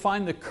need to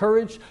find the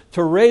courage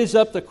to raise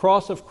up the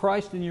cross of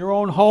Christ in your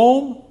own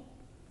home?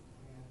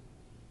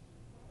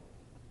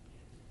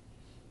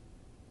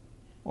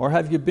 Or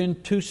have you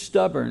been too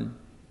stubborn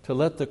to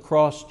let the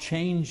cross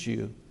change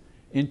you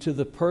into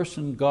the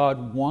person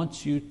God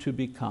wants you to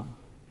become?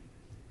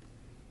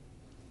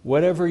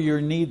 Whatever your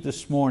need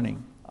this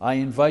morning, I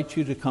invite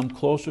you to come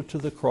closer to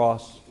the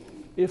cross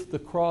if the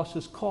cross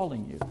is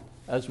calling you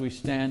as we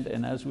stand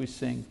and as we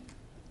sing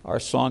our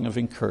song of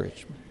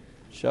encouragement.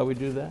 Shall we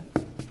do that?